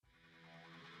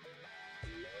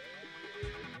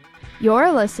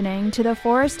You're listening to the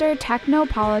Forresterâ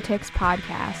Technopolitics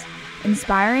podcast,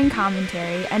 inspiring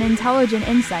commentary and intelligent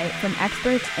insight from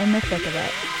experts in the thick of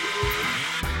it.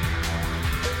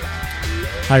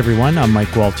 Hi everyone, I'm Mike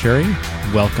Gualtieri.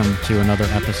 Welcome to another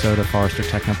episode of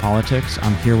Forresterâ Technopolitics.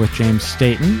 I'm here with James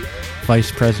Staten,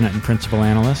 Vice President and Principal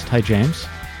Analyst. Hi James.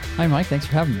 Hi Mike, thanks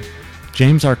for having me.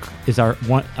 James is our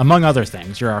one, among other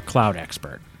things, you're our cloud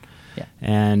expert. Yeah.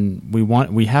 And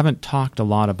we haven't talked a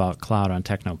lot about cloud on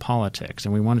Technopolitics,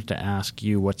 and we wanted to ask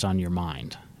you what's on your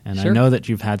mind. And Sure. I know that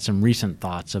you've had some recent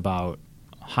thoughts about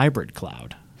hybrid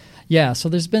cloud. Yeah, so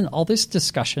there's been all this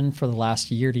discussion for the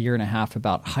last year to year and a half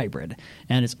about hybrid,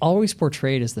 and it's always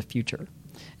portrayed as the future.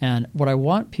 And what I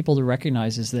want people to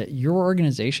recognize is that your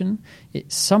organization,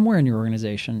 somewhere in your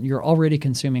organization, you're already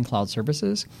consuming cloud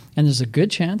services, and there's a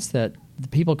good chance that the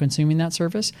people consuming that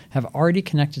service have already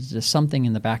connected to something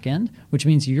in the back end, which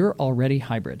means you're already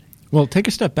hybrid. Well, take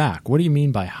a step back. What do you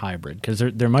mean by hybrid? Because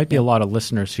there might be a lot of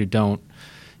listeners who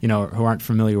who aren't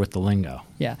familiar with the lingo.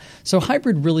 Yeah. So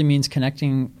hybrid really means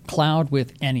connecting cloud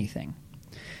with anything.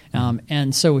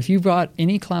 And so if you've got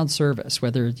any cloud service,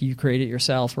 whether you create it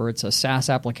yourself or it's a SaaS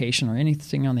application or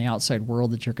anything on the outside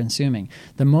world that you're consuming,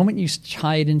 the moment you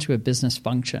tie it into a business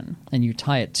function and you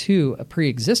tie it to a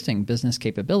pre-existing business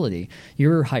capability,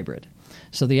 you're hybrid.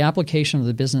 So the application of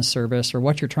the business service or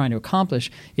what you're trying to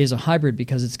accomplish is a hybrid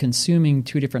because it's consuming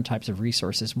two different types of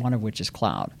resources, one of which is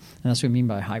cloud. And that's what we mean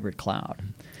by hybrid cloud.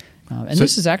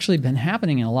 This has actually been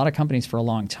happening in a lot of companies for a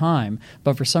long time,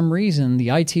 but for some reason, the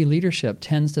IT leadership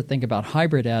tends to think about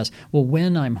hybrid as, well,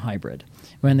 when I'm hybrid.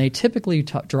 When they typically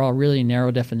draw a really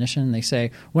narrow definition, they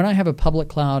say, when I have a public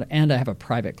cloud and I have a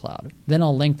private cloud, then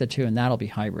I'll link the two and that'll be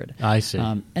hybrid. I see.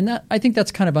 I think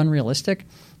that's kind of unrealistic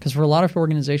because for a lot of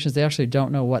organizations, they actually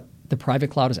don't know what the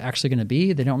private cloud is actually going to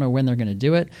be. They don't know when they're going to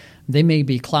do it. They may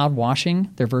be cloud washing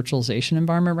their virtualization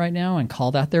environment right now and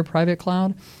call that their private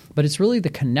cloud. But it's really the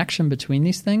connection between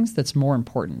these things that's more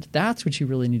important. That's what you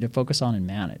really need to focus on and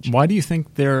manage. Why do you think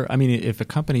if a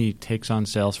company takes on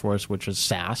Salesforce, which is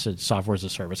SaaS, it's Software as a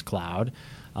Service Cloud,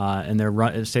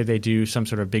 and say they do some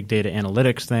sort of big data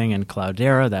analytics thing in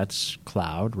Cloudera, that's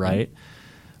cloud, right?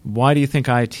 Mm-hmm. Why do you think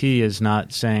IT is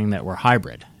not saying that we're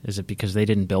hybrid? Is it because they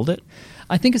didn't build it?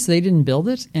 I think it's they didn't build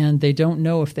it, and they don't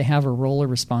know if they have a role or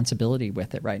responsibility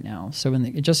with it right now. So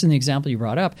just in the example you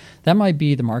brought up, that might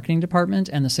be the marketing department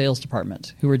and the sales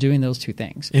department who are doing those two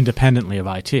things. Independently of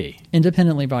IT.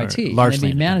 Independently of IT. Largely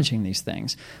they'd be managing these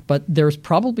things. But there's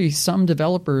probably some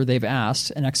developer they've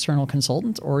asked, an external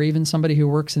consultant, or even somebody who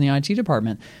works in the IT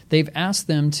department, they've asked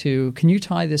them to, can you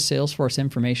tie this Salesforce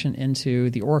information into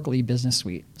the Oracle e-business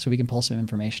suite so we can pull some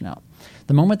information out?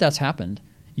 The moment that's happened,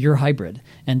 you're hybrid.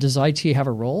 And does IT have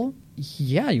a role?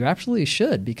 Yeah, you absolutely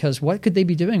should, because what could they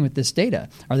be doing with this data?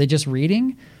 Are they just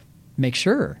reading? Make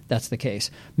sure that's the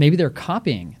case. Maybe they're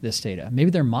copying this data.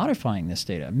 Maybe they're modifying this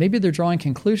data. Maybe they're drawing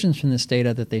conclusions from this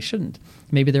data that they shouldn't.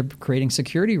 Maybe they're creating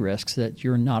security risks that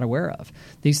you're not aware of.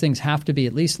 These things have to be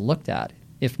at least looked at,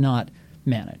 if not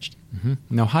managed. Mm-hmm.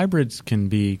 Now, hybrids can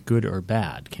be good or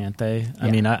bad, can't they? Yeah.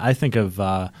 I mean, I think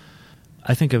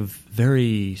of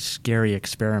very scary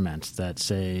experiments that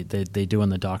say they do on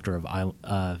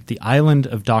the island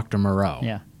of Dr. Moreau.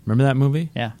 Yeah. Remember that movie?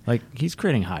 Yeah. Like he's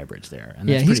creating hybrids there. And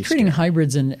Yeah, that's he's creating scary.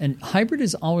 hybrids, and hybrid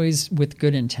is always with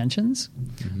good intentions,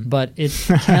 but it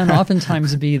can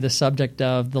oftentimes be the subject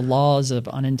of the laws of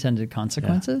unintended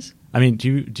consequences. I mean,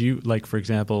 do you like, for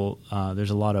example,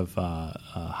 there's a lot of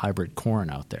hybrid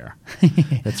corn out there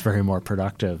that's very more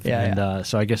productive,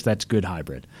 so I guess that's good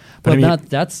hybrid. But Well,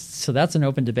 that's an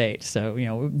open debate. So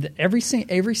every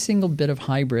single bit of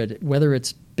hybrid, whether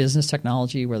it's business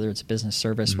technology, whether it's business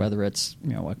service, whether it's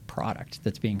a product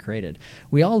that's being created,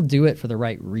 we all do it for the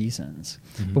right reasons,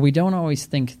 but we don't always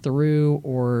think through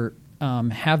or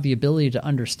have the ability to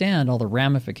understand all the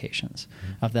ramifications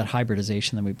of that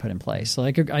hybridization that we put in place. So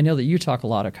I know that you talk a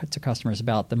lot to customers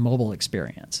about the mobile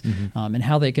experience and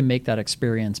how they can make that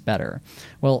experience better.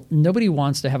 Well, nobody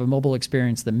wants to have a mobile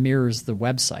experience that mirrors the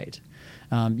website.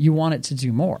 You want it to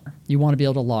do more. You want to be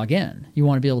able to log in. You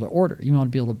want to be able to order. You want to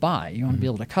be able to buy. You want to be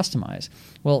able to customize.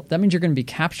 Well, that means you're going to be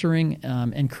capturing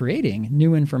and creating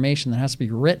new information that has to be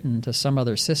written to some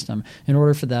other system in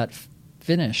order for that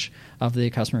finish of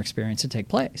the customer experience to take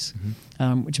place,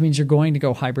 which means you're going to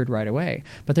go hybrid right away.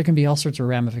 But there can be all sorts of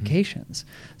ramifications.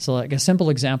 So like a simple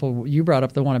example, you brought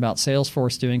up the one about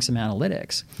Salesforce doing some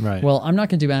analytics. Right. Well, I'm not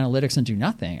going to do analytics and do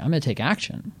nothing. I'm going to take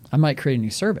action. I might create a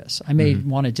new service. I may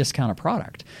want to discount a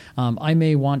product. I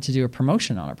may want to do a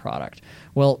promotion on a product.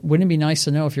 Well, wouldn't it be nice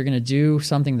to know if you're going to do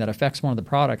something that affects one of the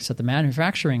products that the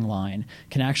manufacturing line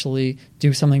can actually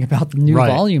do something about the new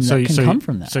volume that can come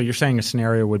from that? So you're saying a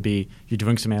scenario would be you're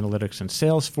doing some analytics in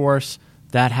Salesforce,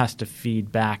 that has to feed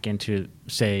back into,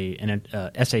 say, an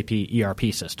SAP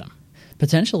ERP system.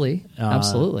 Potentially,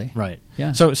 absolutely. Right.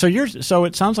 Yeah. So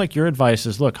it sounds like your advice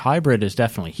is, look, hybrid is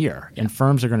definitely here, and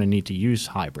firms are going to need to use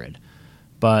hybrid,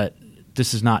 but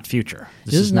this is not future.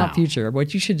 This is not future.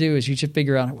 What you should do is you should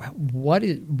figure out what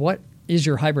is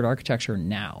your hybrid architecture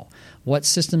now? What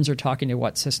systems are talking to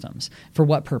what systems? For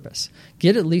what purpose?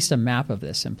 Get at least a map of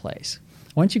this in place.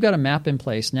 Once you've got a map in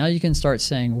place, now you can start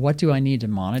saying, what do I need to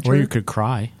monitor? Or you could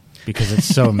cry because it's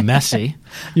so messy.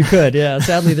 You could, yeah.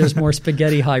 Sadly, there's more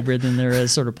spaghetti hybrid than there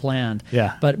is sort of planned.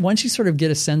 Yeah. But once you sort of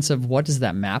get a sense of what does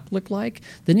that map look like,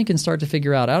 then you can start to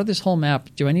figure out of this whole map,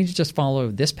 do I need to just follow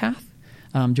this path?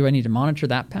 Do I need to monitor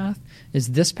that path? Is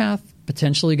this path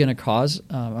potentially going to cause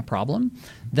a problem?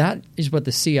 That is what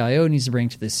the CIO needs to bring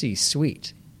to the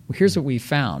C-suite. Here's what we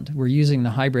found. We're using the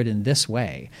hybrid in this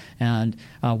way. And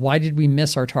why did we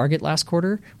miss our target last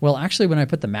quarter? Well, actually, when I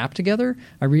put the map together,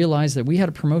 I realized that we had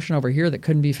a promotion over here that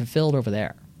couldn't be fulfilled over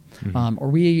there. Or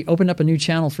we opened up a new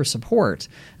channel for support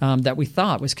that we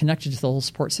thought was connected to the whole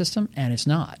support system, and it's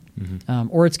not.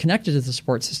 Or it's connected to the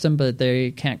support system, but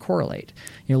they can't correlate.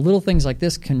 Little things like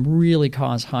this can really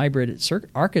cause hybrid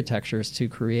architectures to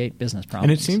create business problems.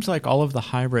 And it seems like all of the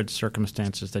hybrid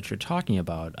circumstances that you're talking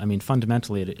about, I mean,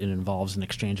 fundamentally it involves an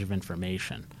exchange of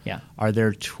information. Yeah. Are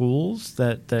there tools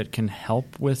that can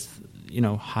help with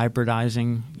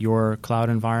hybridizing your cloud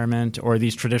environment, or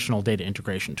these traditional data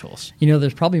integration tools?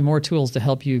 There's probably more tools to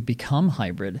help you become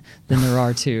hybrid than there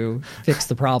are to fix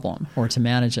the problem or to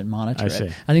manage and monitor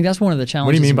it. I think that's one of the challenges.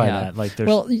 What do you mean by that?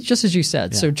 Well, just as you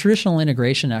said, so traditional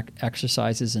integration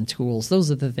exercises and tools,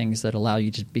 those are the things that allow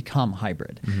you to become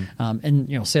hybrid. And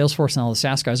Salesforce and all the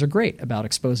SaaS guys are great about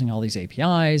exposing all these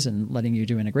APIs and letting you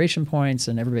do integration points,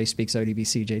 and everybody speaks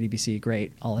ODBC, JDBC,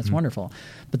 great, all that's wonderful.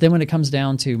 But then when it comes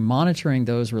down to monitoring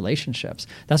those relationships,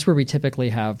 that's where we typically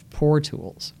have poor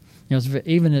tools.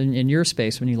 Even in your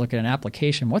space, when you look at an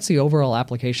application, what's the overall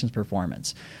application's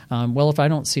performance? Well, if I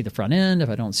don't see the front end, if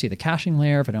I don't see the caching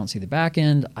layer, if I don't see the back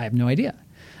end, I have no idea.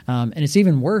 And it's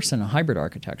even worse in a hybrid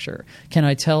architecture. Can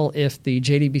I tell if the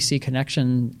JDBC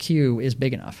connection queue is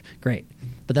big enough? Great.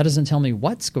 But that doesn't tell me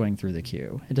what's going through the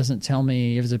queue. It doesn't tell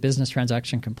me if it's a business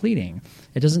transaction completing.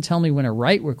 It doesn't tell me when a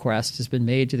write request has been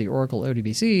made to the Oracle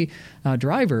ODBC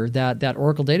driver that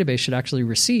Oracle database should actually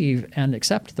receive and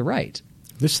accept the write.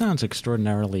 This sounds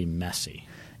extraordinarily messy.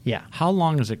 Yeah. How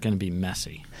long is it going to be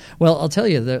messy? Well, I'll tell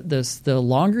you, the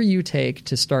longer you take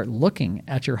to start looking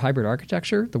at your hybrid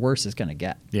architecture, the worse it's going to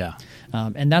get. Yeah.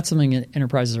 And that's something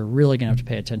enterprises are really going to have to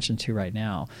pay attention to right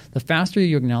now. The faster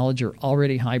you acknowledge you're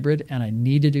already hybrid and I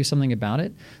need to do something about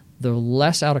it, the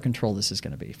less out of control this is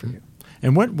going to be for you.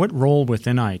 And what role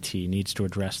within IT needs to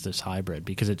address this hybrid?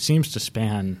 Because it seems to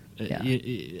span,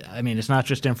 I mean, it's not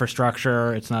just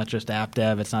infrastructure, it's not just app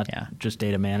dev, it's not just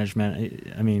data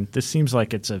management. I mean, this seems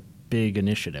like it's a big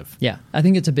initiative. Yeah, I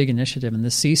think it's a big initiative, and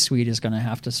the C-suite is going to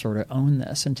have to sort of own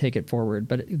this and take it forward.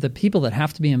 But the people that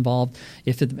have to be involved,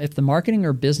 if the marketing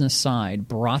or business side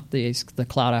brought the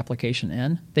cloud application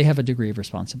in, they have a degree of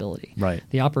responsibility. Right.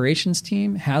 The operations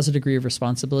team has a degree of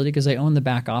responsibility because they own the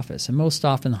back office, and most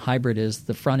often the hybrid is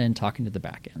the front end talking to the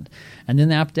back end. And then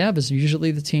the app dev is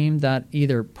usually the team that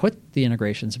either put the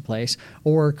integrations in place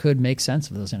or could make sense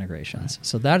of those integrations. Right.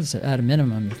 So that is at a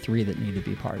minimum the three that need to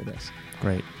be part of this.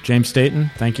 Great. James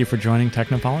Staten, thank you for joining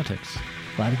Technopolitics.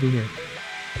 Glad to be here.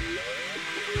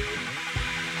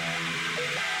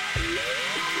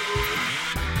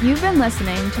 You've been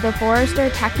listening to the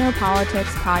Forrester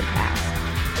Technopolitics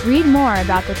podcast. Read more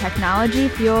about the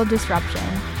technology-fueled disruption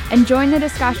and join the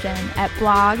discussion at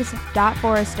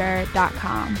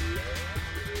blogs.forrester.com.